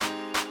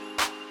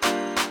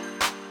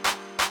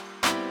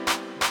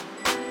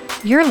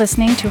You're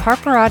listening to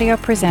Harper Audio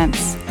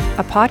Presents,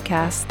 a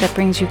podcast that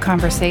brings you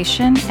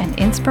conversation and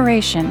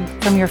inspiration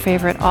from your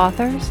favorite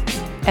authors,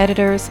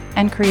 editors,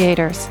 and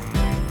creators,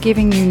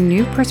 giving you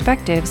new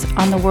perspectives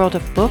on the world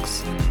of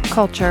books,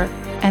 culture,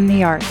 and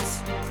the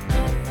arts.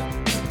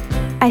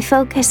 I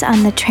focus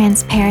on the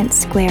transparent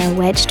square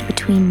wedged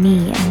between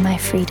me and my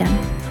freedom.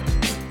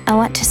 I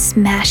want to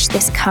smash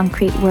this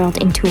concrete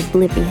world into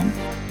oblivion.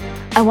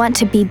 I want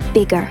to be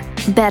bigger,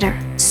 better,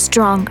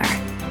 stronger.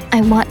 I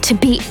want to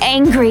be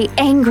angry,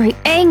 angry,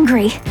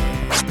 angry.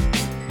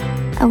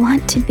 I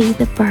want to be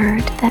the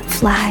bird that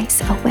flies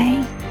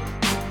away.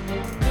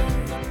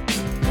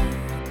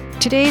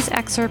 Today's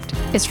excerpt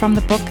is from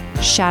the book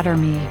Shatter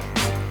Me.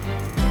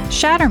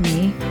 Shatter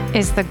Me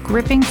is the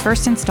gripping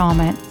first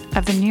installment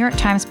of the New York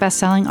Times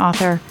bestselling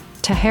author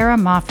Tahereh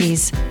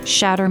Mafi's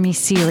Shatter Me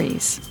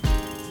series.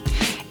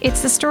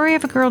 It's the story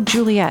of a girl,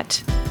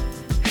 Juliet,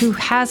 who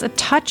has a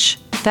touch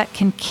that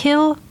can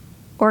kill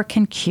or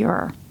can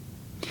cure.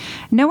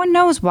 No one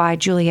knows why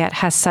Juliet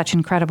has such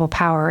incredible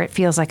power. It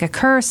feels like a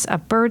curse, a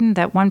burden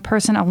that one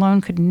person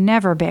alone could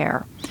never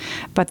bear.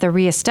 But the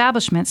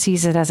reestablishment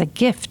sees it as a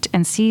gift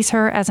and sees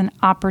her as an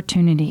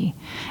opportunity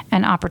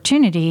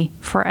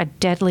for a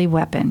deadly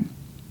weapon.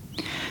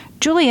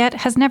 Juliet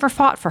has never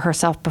fought for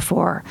herself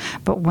before,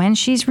 but when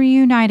she's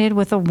reunited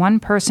with the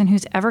one person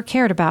who's ever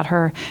cared about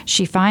her,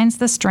 she finds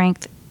the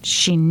strength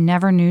she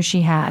never knew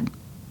she had.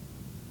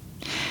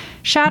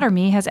 Shatter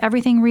Me has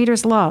everything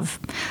readers love: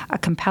 a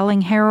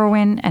compelling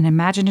heroine, an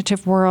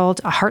imaginative world,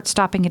 a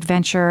heart-stopping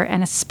adventure,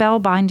 and a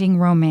spellbinding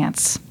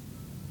romance.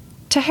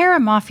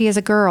 Tahereh Mafi is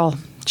a girl.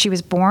 She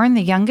was born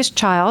the youngest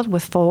child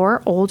with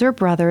 4 older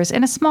brothers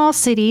in a small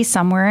city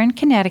somewhere in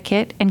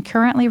Connecticut and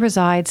currently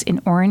resides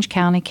in Orange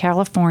County,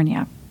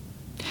 California.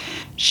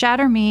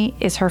 Shatter Me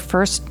is her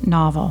first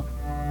novel.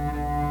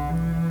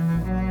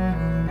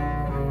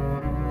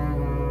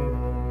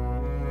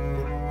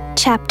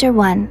 Chapter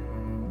 1.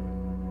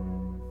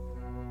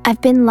 I've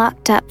been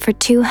locked up for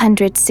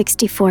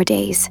 264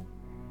 days.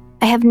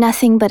 I have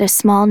nothing but a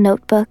small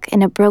notebook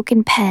and a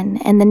broken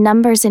pen and the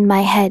numbers in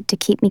my head to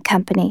keep me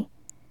company.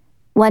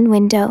 1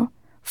 window,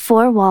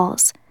 4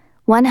 walls,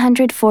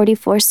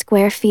 144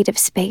 square feet of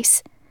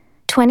space,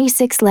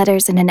 26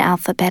 letters in an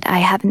alphabet I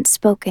haven't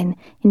spoken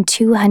in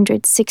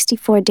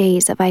 264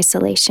 days of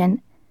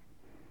isolation.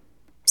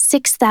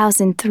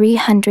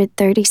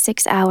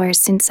 6,336 hours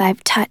since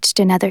I've touched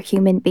another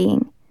human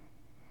being.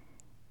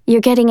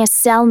 You're getting a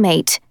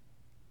cellmate.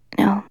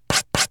 No.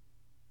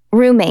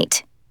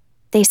 Roommate,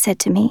 they said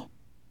to me.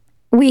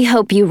 We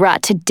hope you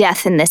rot to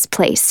death in this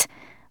place.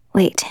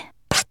 Wait.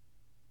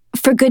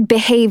 For good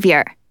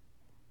behavior,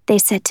 they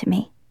said to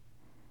me.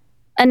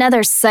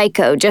 Another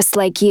psycho just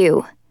like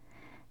you.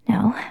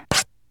 No.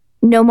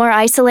 No more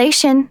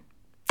isolation,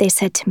 they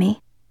said to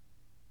me.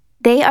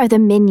 They are the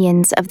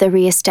minions of the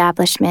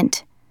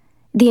reestablishment,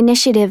 the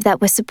initiative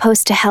that was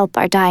supposed to help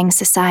our dying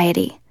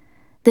society.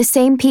 The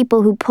same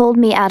people who pulled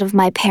me out of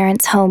my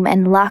parents' home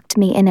and locked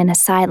me in an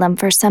asylum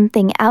for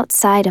something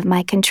outside of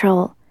my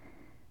control.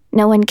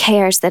 No one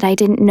cares that I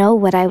didn't know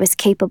what I was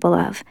capable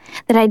of,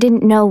 that I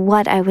didn't know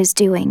what I was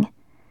doing.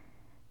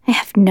 I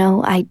have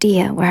no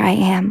idea where I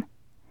am.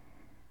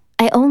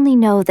 I only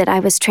know that I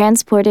was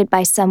transported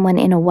by someone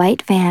in a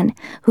white van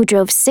who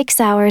drove 6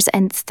 hours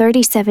and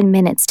 37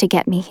 minutes to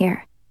get me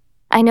here.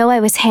 I know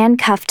I was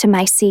handcuffed to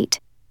my seat.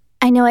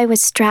 I know I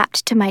was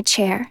strapped to my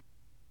chair.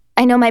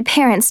 I know my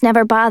parents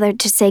never bothered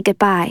to say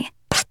goodbye.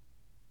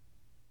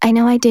 I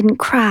know I didn't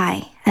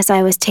cry as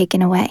I was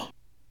taken away.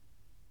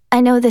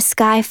 I know the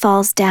sky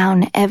falls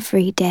down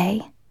every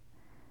day.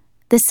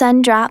 The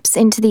sun drops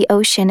into the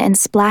ocean and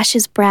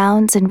splashes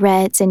browns and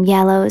reds and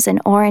yellows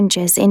and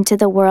oranges into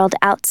the world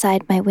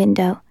outside my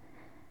window.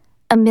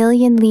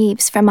 1,000,000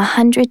 leaves from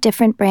 100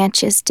 different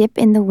branches dip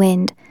in the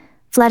wind,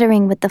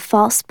 fluttering with the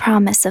false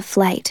promise of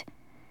flight.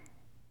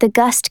 The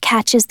gust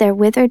catches their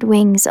withered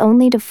wings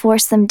only to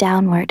force them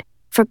downward,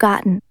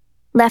 forgotten,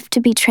 left to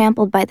be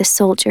trampled by the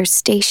soldiers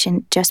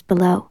stationed just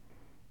below.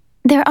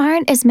 There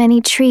aren't as many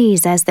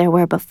trees as there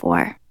were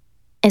before,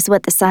 is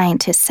what the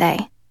scientists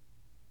say.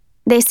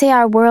 They say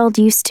our world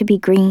used to be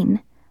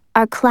green,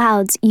 our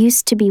clouds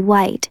used to be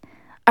white,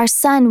 our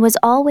sun was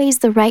always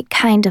the right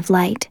kind of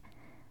light.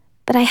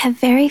 But I have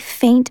very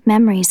faint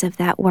memories of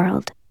that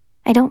world.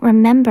 I don't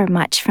remember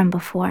much from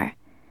before.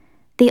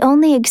 The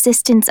only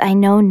existence I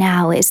know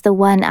now is the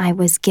one I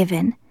was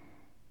given,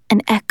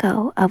 an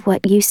echo of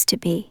what used to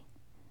be.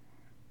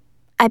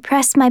 I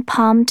press my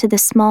palm to the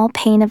small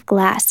pane of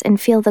glass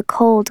and feel the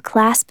cold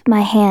clasp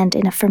my hand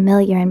in a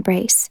familiar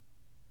embrace.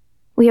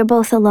 We are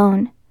both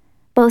alone,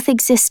 both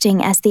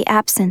existing as the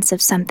absence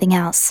of something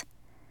else.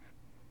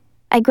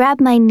 I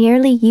grab my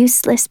nearly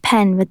useless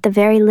pen with the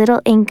very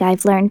little ink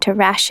I've learned to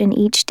ration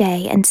each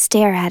day and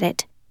stare at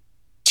it.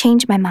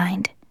 Change my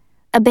mind.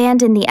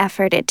 Abandon the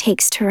effort it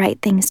takes to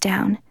write things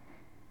down.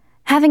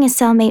 Having a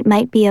cellmate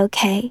might be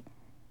okay.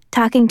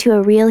 Talking to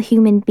a real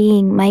human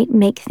being might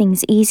make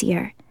things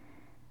easier.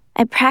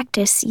 I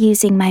practice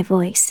using my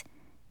voice,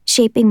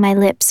 shaping my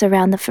lips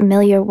around the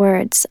familiar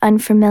words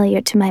unfamiliar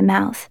to my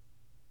mouth,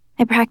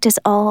 I practice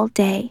all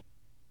day.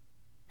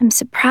 I'm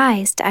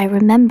surprised I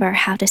remember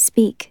how to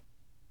speak.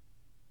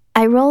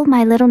 I roll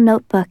my little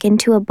notebook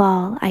into a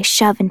ball I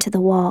shove into the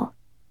wall.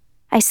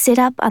 I sit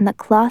up on the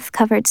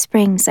cloth-covered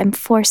springs I'm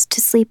forced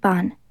to sleep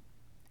on.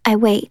 I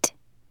wait.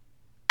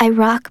 I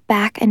rock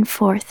back and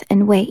forth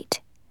and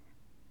wait.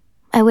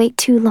 I wait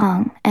too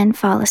long and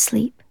fall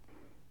asleep.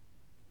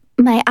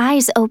 My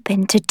eyes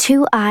open to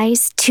 2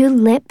 eyes, 2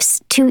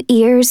 lips, 2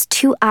 ears,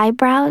 2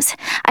 eyebrows.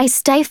 I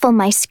stifle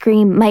my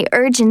scream, my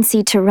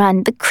urgency to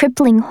run, the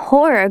crippling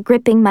horror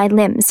gripping my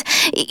limbs.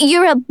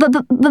 You're a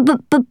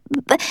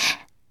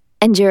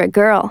and you're a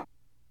girl.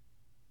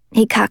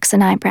 He cocks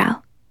an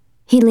eyebrow.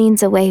 He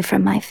leans away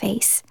from my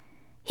face.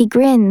 He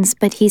grins,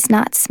 but he's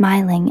not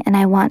smiling, and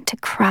I want to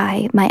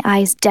cry, my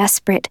eyes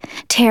desperate,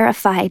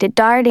 terrified,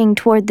 darting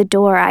toward the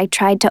door I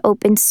tried to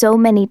open so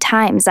many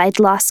times I'd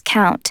lost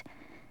count.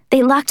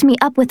 They locked me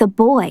up with a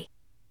boy.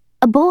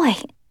 A boy.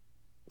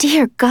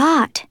 Dear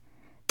God.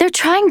 They're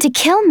trying to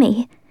kill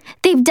me.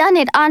 They've done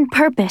it on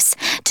purpose,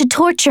 to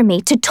torture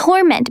me, to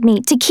torment me,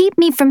 to keep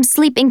me from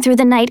sleeping through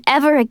the night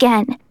ever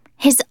again.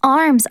 His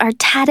arms are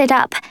tatted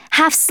up,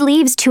 half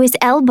sleeves to his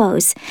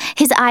elbows.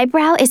 His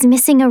eyebrow is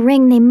missing a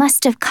ring they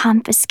must have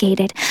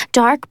confiscated.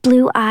 Dark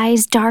blue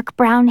eyes, dark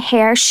brown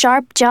hair,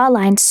 sharp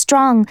jawline,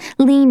 strong,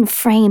 lean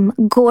frame,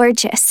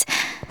 gorgeous.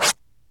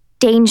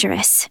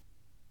 Dangerous.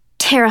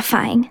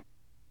 Terrifying.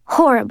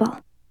 Horrible.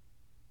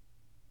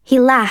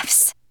 He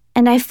laughs,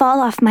 and I fall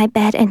off my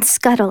bed and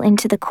scuttle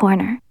into the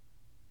corner.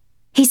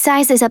 He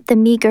sizes up the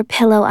meager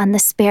pillow on the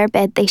spare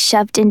bed they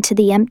shoved into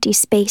the empty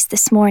space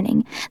this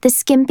morning, the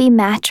skimpy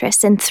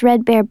mattress and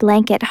threadbare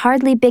blanket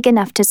hardly big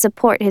enough to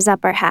support his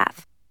upper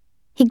half.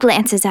 He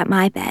glances at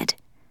my bed,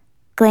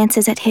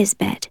 glances at his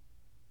bed,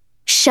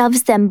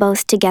 shoves them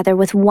both together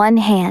with one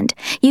hand,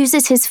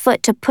 uses his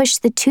foot to push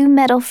the 2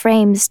 metal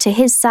frames to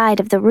his side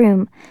of the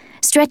room,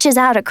 stretches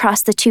out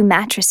across the 2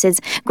 mattresses,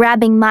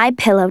 grabbing my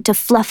pillow to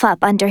fluff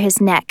up under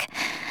his neck.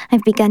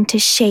 I've begun to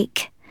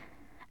shake.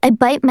 I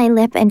bite my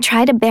lip and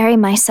try to bury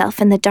myself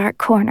in the dark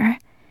corner.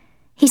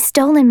 He's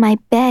stolen my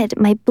bed,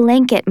 my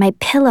blanket, my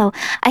pillow.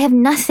 I have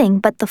nothing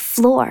but the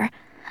floor.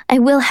 I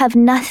will have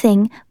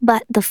nothing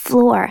but the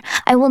floor.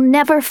 I will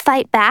never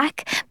fight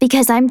back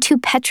because I'm too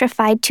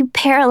petrified, too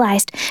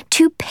paralyzed,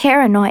 too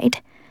paranoid.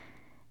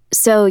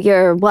 So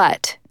you're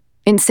what?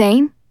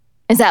 Insane?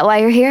 Is that why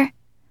you're here?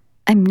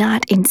 I'm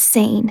not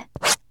insane.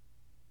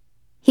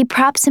 He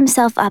props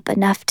himself up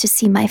enough to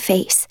see my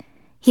face.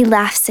 He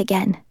laughs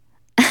again.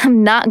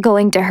 I'm not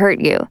going to hurt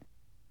you.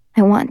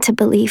 I want to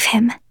believe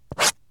him.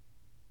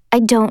 I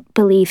don't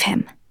believe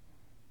him.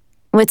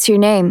 What's your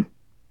name?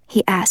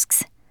 He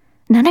asks.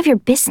 None of your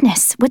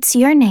business. What's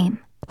your name?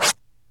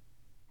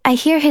 I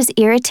hear his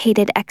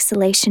irritated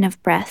exhalation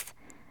of breath.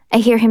 I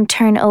hear him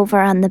turn over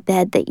on the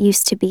bed that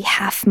used to be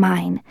half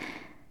mine.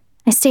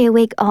 I stay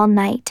awake all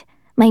night,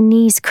 my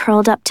knees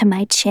curled up to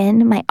my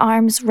chin, my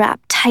arms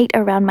wrapped tight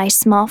around my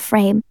small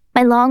frame,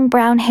 my long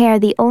brown hair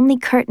the only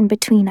curtain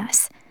between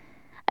us.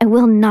 I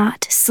will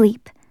not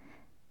sleep.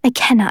 I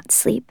cannot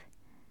sleep.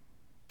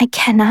 I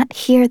cannot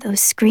hear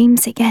those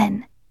screams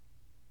again.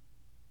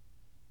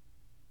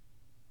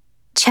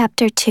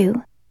 Chapter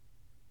 2.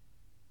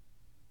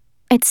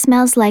 It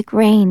smells like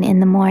rain in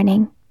the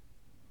morning.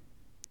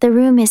 The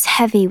room is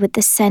heavy with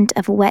the scent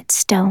of wet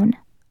stone,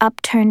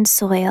 upturned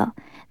soil.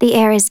 The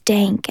air is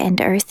dank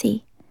and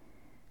earthy.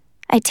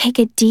 I take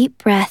a deep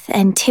breath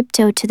and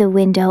tiptoe to the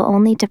window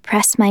only to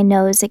press my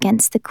nose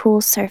against the cool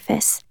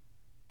surface.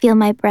 Feel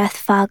my breath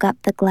fog up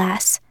the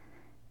glass.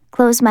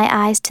 Close my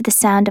eyes to the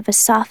sound of a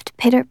soft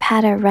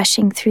pitter-patter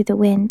rushing through the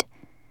wind.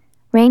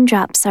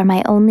 Raindrops are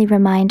my only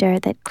reminder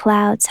that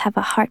clouds have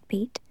a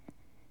heartbeat,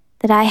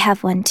 that I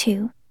have one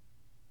too.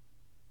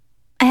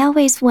 I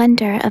always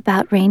wonder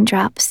about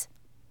raindrops.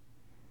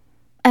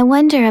 I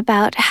wonder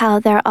about how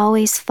they're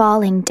always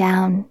falling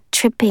down,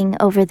 tripping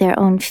over their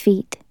own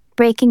feet,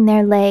 breaking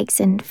their legs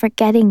and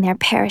forgetting their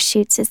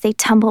parachutes as they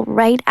tumble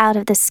right out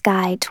of the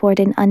sky toward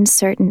an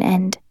uncertain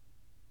end.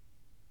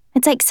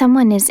 It's like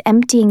someone is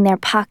emptying their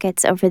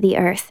pockets over the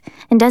earth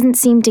and doesn't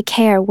seem to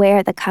care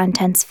where the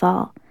contents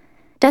fall.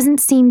 Doesn't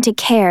seem to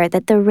care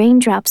that the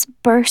raindrops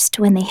burst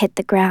when they hit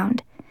the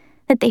ground,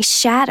 that they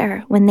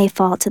shatter when they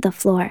fall to the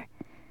floor,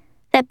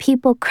 that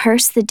people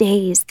curse the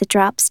days the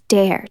drops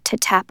dare to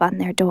tap on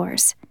their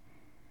doors.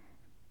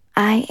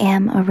 I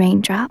am a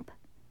raindrop.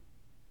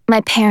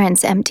 My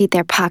parents emptied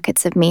their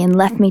pockets of me and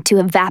left me to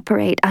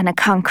evaporate on a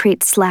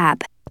concrete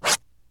slab.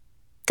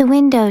 The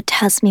window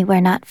tells me we're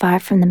not far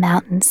from the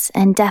mountains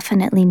and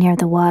definitely near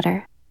the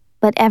water,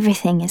 but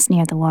everything is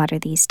near the water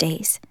these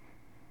days.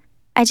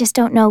 I just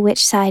don't know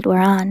which side we're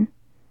on,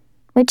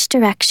 which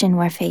direction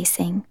we're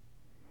facing.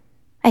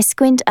 I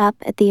squint up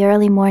at the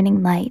early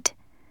morning light.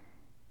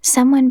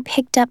 Someone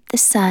picked up the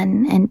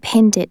sun and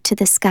pinned it to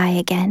the sky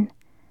again,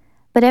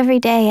 but every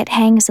day it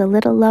hangs a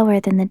little lower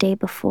than the day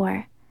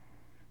before.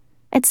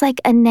 It's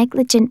like a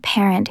negligent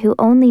parent who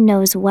only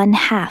knows one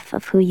half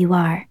of who you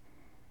are.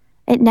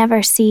 It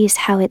never sees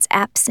how its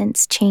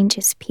absence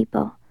changes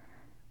people,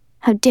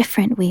 how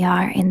different we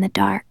are in the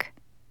dark.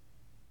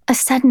 A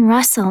sudden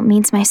rustle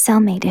means my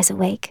cellmate is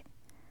awake.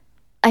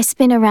 I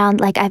spin around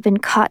like I've been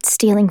caught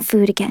stealing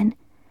food again.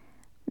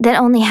 That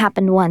only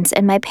happened once,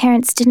 and my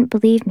parents didn't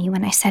believe me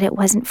when I said it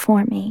wasn't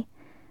for me.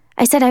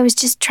 I said I was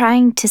just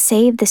trying to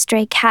save the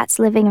stray cats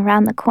living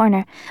around the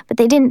corner, but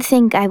they didn't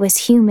think I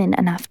was human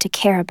enough to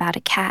care about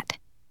a cat.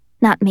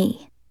 Not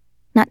me.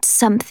 Not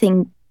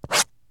someone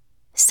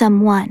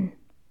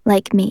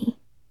like me.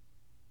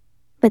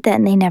 But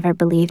then they never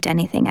believed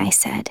anything I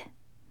said.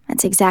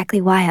 That's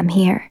exactly why I'm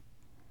here.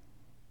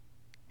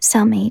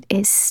 Cellmate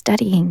is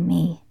studying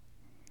me.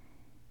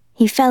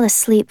 He fell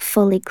asleep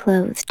fully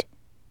clothed.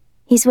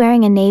 He's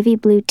wearing a navy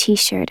blue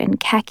t-shirt and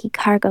khaki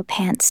cargo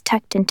pants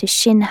tucked into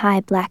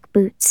shin-high black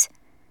boots.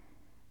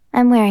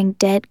 I'm wearing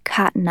dead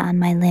cotton on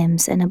my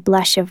limbs and a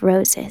blush of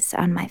roses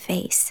on my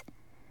face.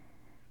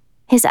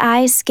 His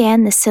eyes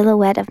scan the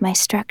silhouette of my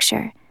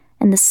structure,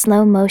 and the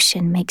slow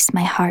motion makes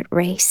my heart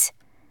race.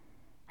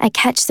 I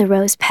catch the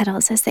rose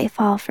petals as they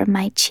fall from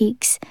my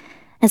cheeks,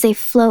 as they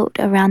float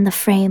around the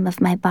frame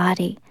of my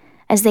body,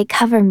 as they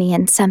cover me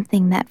in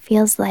something that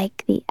feels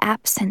like the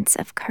absence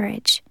of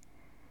courage.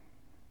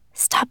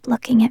 Stop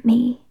looking at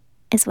me,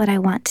 is what I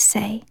want to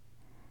say.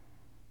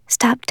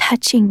 Stop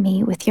touching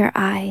me with your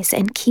eyes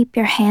and keep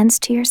your hands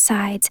to your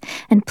sides,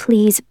 and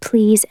please,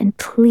 please, and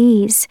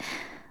please,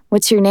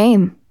 what's your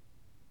name?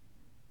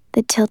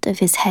 The tilt of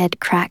his head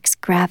cracks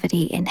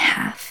gravity in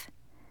half.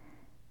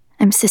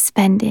 I'm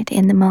suspended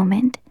in the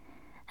moment.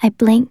 I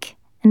blink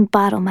and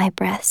bottle my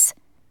breaths.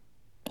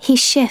 He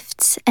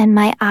shifts, and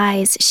my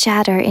eyes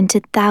shatter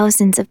into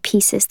thousands of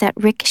pieces that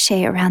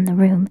ricochet around the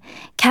room,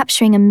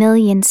 capturing a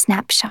million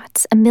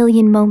snapshots, a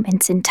million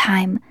moments in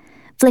time,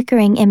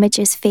 flickering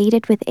images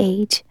faded with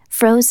age,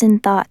 frozen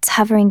thoughts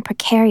hovering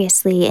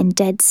precariously in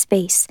dead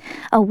space,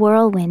 a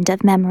whirlwind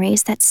of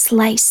memories that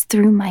slice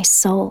through my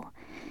soul.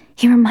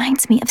 He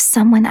reminds me of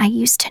someone I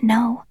used to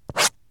know.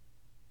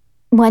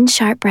 One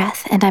sharp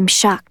breath, and I'm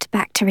shocked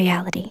back to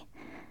reality.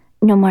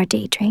 No more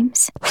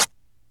daydreams.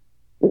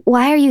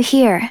 Why are you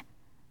here?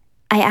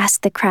 I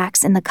ask the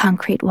cracks in the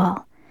concrete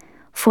wall.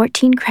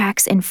 14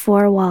 cracks in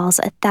 4 walls,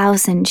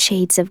 1,000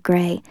 shades of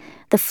gray.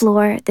 The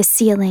floor, the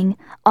ceiling,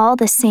 all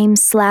the same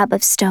slab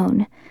of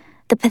stone.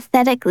 The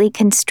pathetically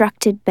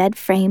constructed bed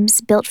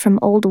frames built from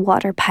old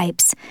water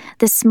pipes.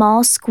 The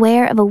small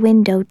square of a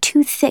window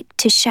too thick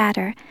to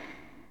shatter.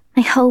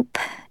 My hope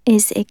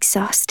is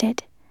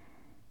exhausted.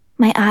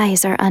 My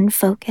eyes are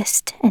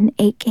unfocused and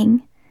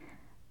aching.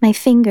 My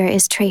finger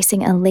is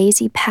tracing a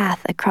lazy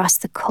path across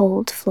the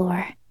cold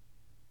floor.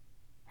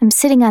 I'm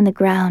sitting on the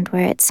ground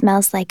where it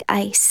smells like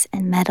ice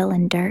and metal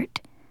and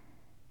dirt.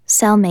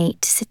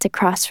 Cellmate sits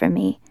across from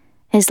me,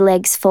 his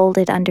legs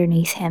folded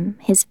underneath him,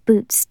 his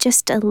boots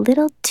just a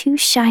little too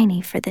shiny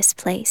for this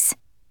place.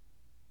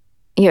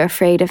 You're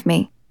afraid of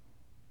me.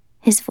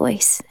 His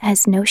voice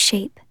has no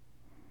shape.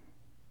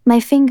 My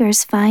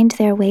fingers find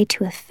their way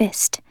to a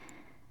fist.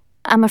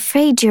 I'm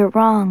afraid you're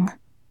wrong.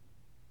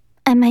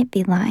 I might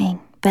be lying,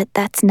 but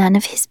that's none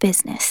of his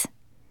business.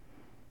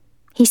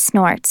 He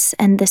snorts,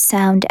 and the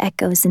sound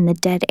echoes in the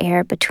dead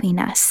air between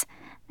us.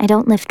 I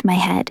don't lift my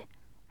head.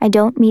 I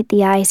don't meet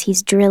the eyes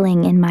he's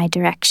drilling in my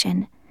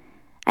direction.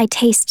 I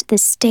taste the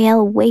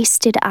stale,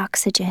 wasted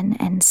oxygen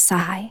and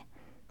sigh.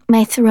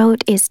 My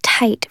throat is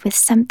tight with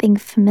something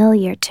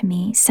familiar to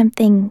me,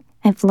 something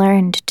I've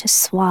learned to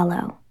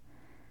swallow.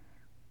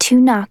 2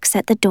 knocks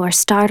at the door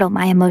startle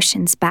my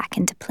emotions back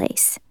into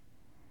place.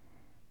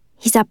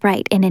 He's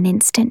upright in an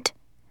instant.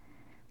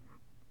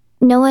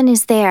 No one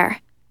is there,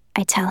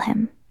 I tell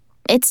him.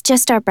 It's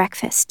just our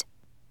breakfast.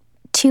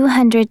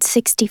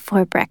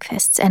 264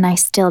 breakfasts, and I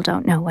still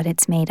don't know what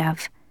it's made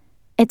of.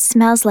 It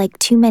smells like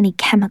too many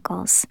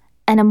chemicals,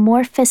 an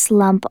amorphous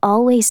lump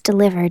always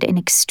delivered in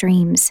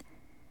extremes.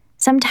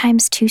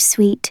 Sometimes too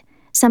sweet,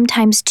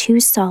 sometimes too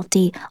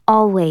salty,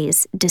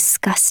 always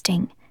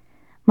disgusting.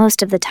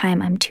 Most of the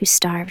time I'm too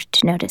starved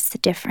to notice the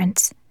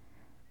difference.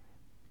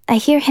 I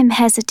hear him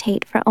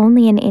hesitate for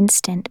only an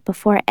instant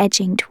before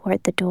edging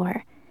toward the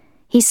door.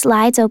 He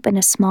slides open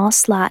a small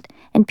slot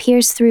and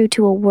peers through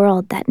to a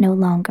world that no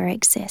longer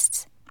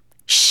exists.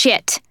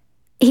 Shit!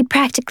 He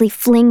practically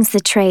flings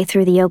the tray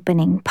through the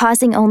opening,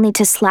 pausing only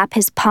to slap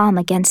his palm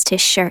against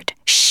his shirt.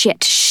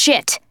 Shit!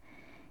 Shit!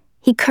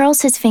 He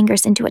curls his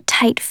fingers into a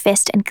tight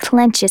fist and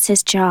clenches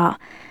his jaw.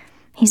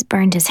 He's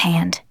burned his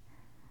hand.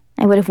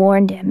 I would have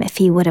warned him if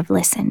he would have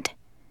listened.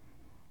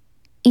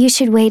 You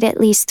should wait at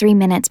least 3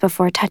 minutes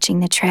before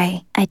touching the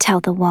tray, I tell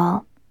the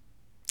wall.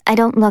 I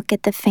don't look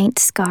at the faint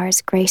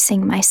scars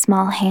gracing my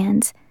small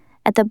hands,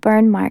 at the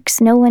burn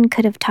marks no one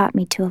could have taught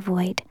me to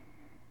avoid.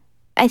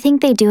 I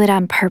think they do it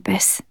on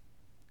purpose,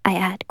 I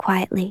add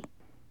quietly.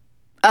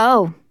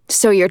 Oh,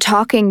 so you're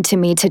talking to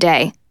me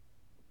today.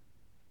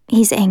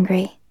 He's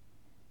angry.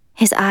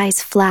 His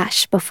eyes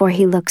flash before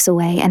he looks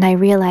away, and I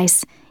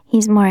realize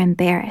he's more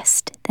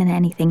embarrassed than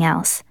anything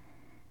else.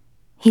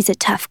 He's a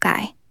tough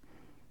guy.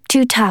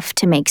 Too tough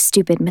to make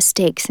stupid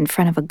mistakes in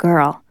front of a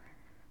girl.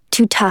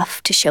 Too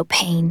tough to show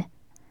pain.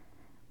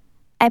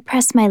 I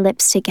press my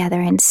lips together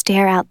and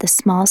stare out the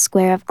small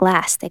square of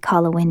glass they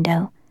call a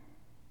window.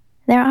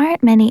 There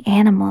aren't many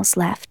animals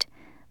left,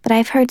 but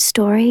I've heard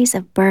stories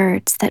of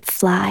birds that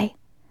fly.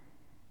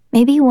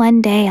 Maybe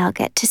one day I'll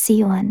get to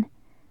see one.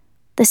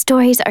 The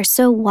stories are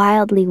so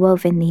wildly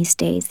woven these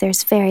days,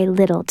 there's very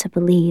little to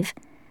believe.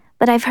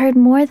 But I've heard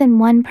more than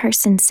one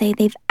person say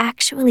they've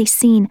actually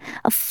seen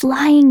a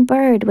flying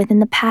bird within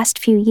the past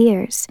few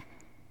years.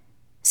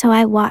 So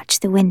I watch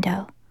the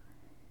window.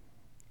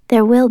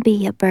 There will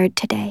be a bird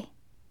today.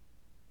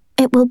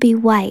 It will be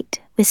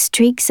white with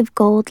streaks of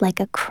gold like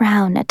a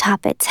crown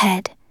atop its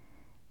head.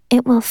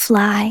 It will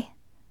fly.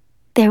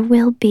 There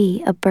will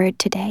be a bird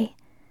today.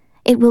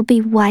 It will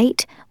be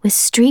white with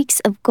streaks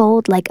of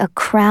gold like a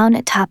crown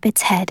atop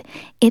its head.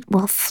 It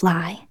will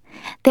fly.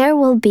 There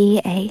will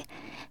be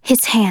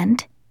his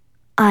hand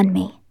on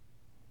me.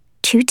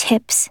 2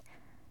 tips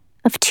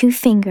of 2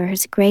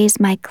 fingers graze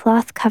my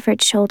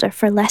cloth-covered shoulder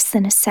for less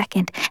than a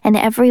second, and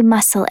every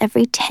muscle,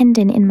 every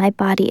tendon in my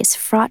body is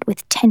fraught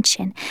with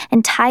tension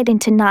and tied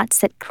into knots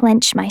that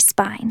clench my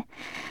spine.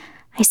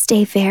 I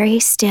stay very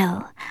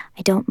still.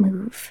 I don't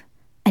move.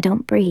 I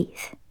don't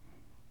breathe.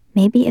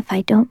 Maybe if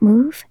I don't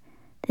move,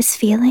 this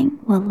feeling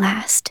will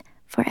last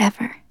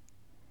forever.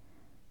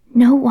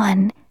 No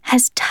one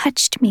has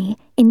touched me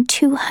in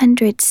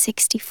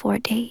 264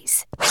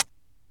 days.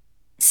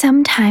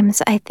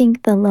 Sometimes I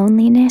think the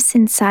loneliness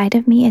inside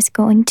of me is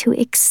going to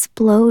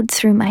explode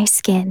through my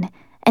skin,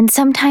 and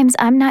sometimes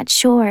I'm not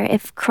sure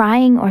if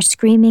crying or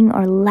screaming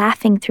or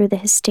laughing through the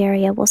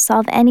hysteria will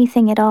solve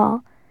anything at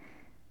all.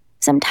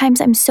 Sometimes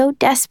I'm so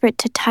desperate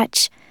to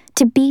touch,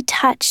 to be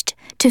touched,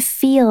 to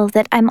feel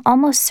that I'm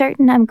almost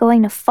certain I'm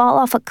going to fall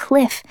off a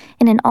cliff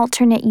in an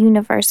alternate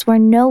universe where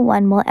no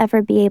one will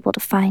ever be able to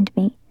find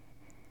me.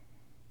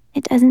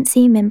 It doesn't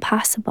seem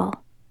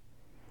impossible.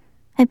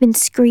 I've been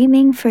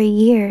screaming for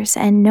years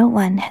and no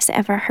one has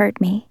ever heard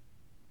me.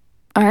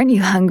 Aren't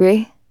you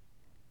hungry?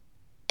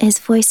 His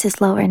voice is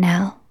lower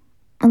now,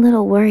 a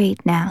little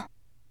worried now.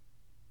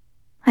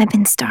 I've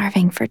been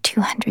starving for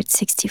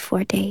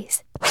 264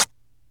 days.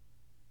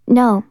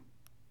 No.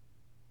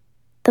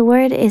 The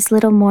word is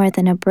little more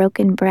than a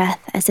broken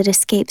breath as it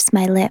escapes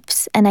my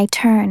lips, and I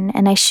turn,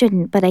 and I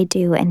shouldn't, but I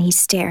do, and he's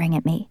staring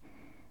at me,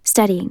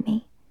 studying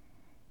me.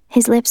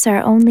 His lips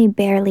are only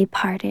barely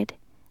parted,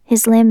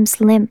 his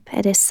limbs limp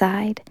at his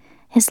side,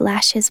 his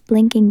lashes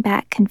blinking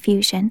back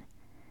confusion.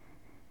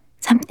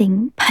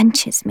 Something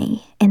punches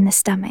me in the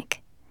stomach.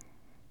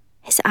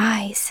 His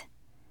eyes.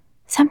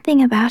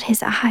 Something about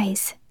his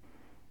eyes.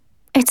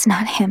 It's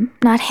not him,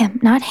 not him,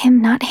 not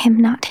him, not him,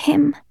 not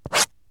him.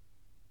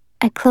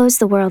 I close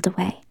the world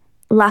away,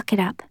 lock it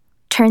up,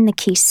 turn the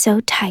key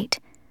so tight.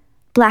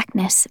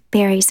 Blackness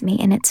buries me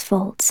in its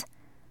folds.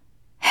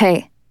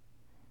 Hey.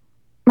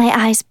 My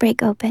eyes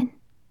break open,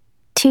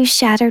 2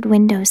 shattered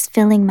windows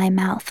filling my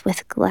mouth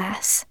with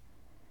glass.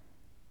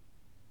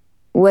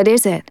 What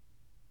is it?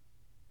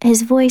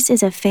 His voice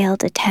is a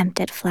failed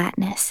attempt at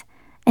flatness,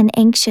 an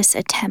anxious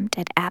attempt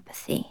at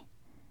apathy.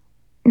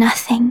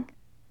 Nothing.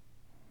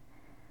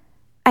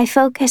 I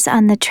focus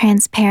on the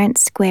transparent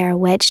square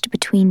wedged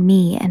between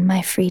me and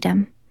my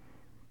freedom.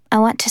 I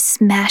want to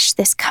smash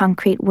this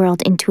concrete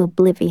world into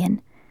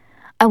oblivion.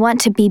 I want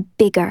to be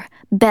bigger,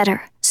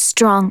 better,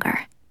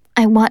 stronger.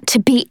 I want to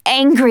be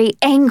angry,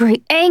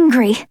 angry,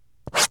 angry.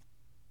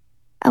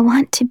 I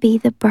want to be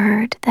the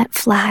bird that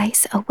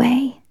flies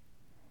away.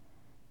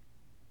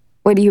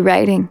 What are you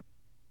writing?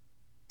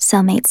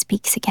 Cellmate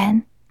speaks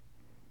again.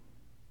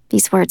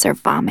 These words are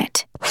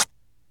vomit.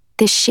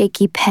 This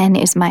shaky pen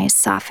is my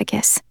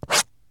esophagus.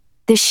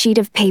 This sheet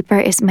of paper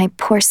is my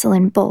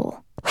porcelain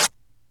bowl.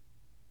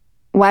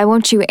 Why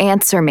won't you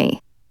answer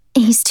me?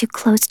 He's too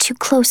close, too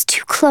close,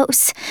 too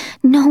close.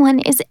 No one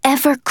is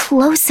ever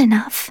close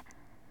enough.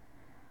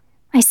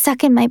 I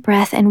suck in my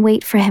breath and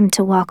wait for him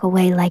to walk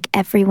away like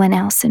everyone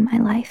else in my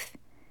life.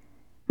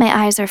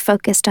 My eyes are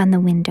focused on the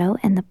window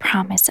and the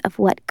promise of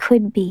what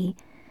could be,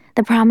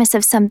 the promise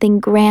of something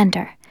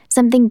grander,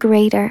 something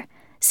greater,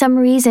 some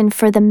reason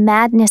for the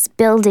madness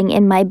building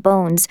in my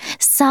bones,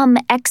 some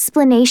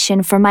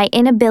explanation for my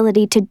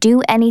inability to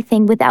do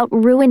anything without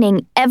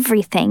ruining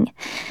everything.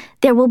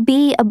 There will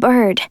be a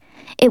bird.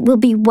 It will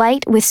be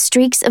white with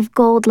streaks of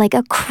gold like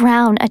a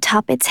crown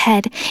atop its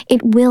head.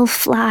 It will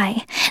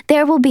fly.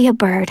 There will be a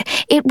bird.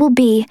 It will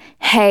be,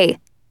 hey.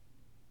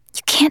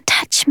 You can't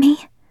touch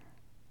me,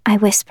 I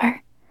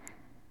whisper.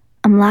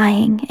 I'm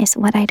lying is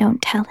what I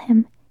don't tell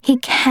him. He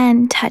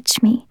can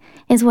touch me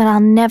is what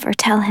I'll never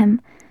tell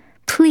him.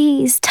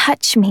 Please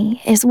touch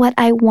me is what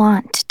I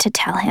want to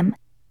tell him.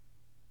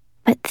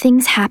 But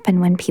things happen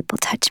when people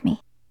touch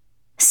me.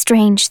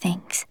 Strange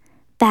things,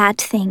 bad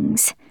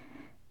things,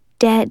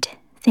 dead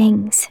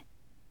things.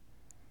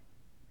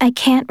 I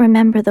can't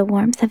remember the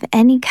warmth of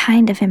any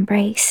kind of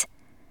embrace.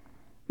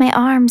 My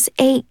arms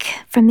ache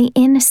from the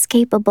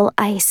inescapable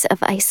ice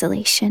of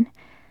isolation.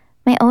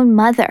 My own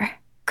mother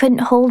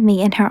couldn't hold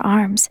me in her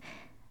arms.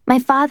 My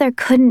father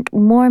couldn't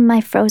warm my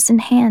frozen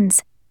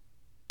hands.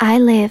 I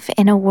live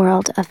in a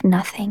world of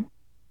nothing.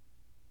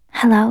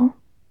 Hello,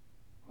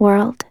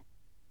 world.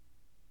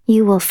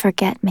 You will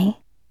forget me.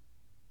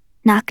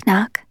 Knock,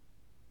 knock.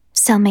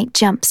 Cellmate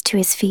jumps to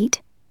his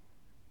feet.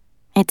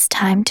 It's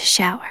time to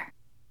shower.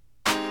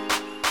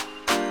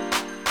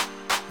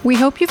 We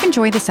hope you've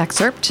enjoyed this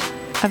excerpt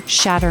of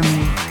Shatter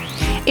Me.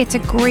 It's a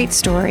great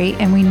story,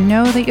 and we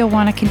know that you'll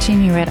want to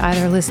continue it,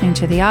 either listening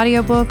to the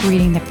audiobook,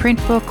 reading the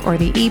print book, or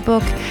the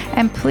ebook,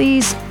 and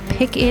please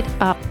pick it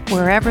up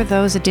wherever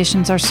those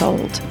editions are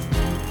sold.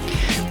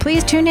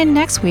 Please tune in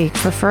next week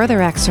for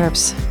further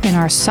excerpts in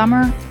our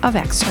Summer of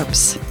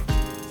Excerpts.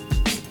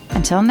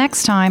 Until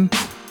next time.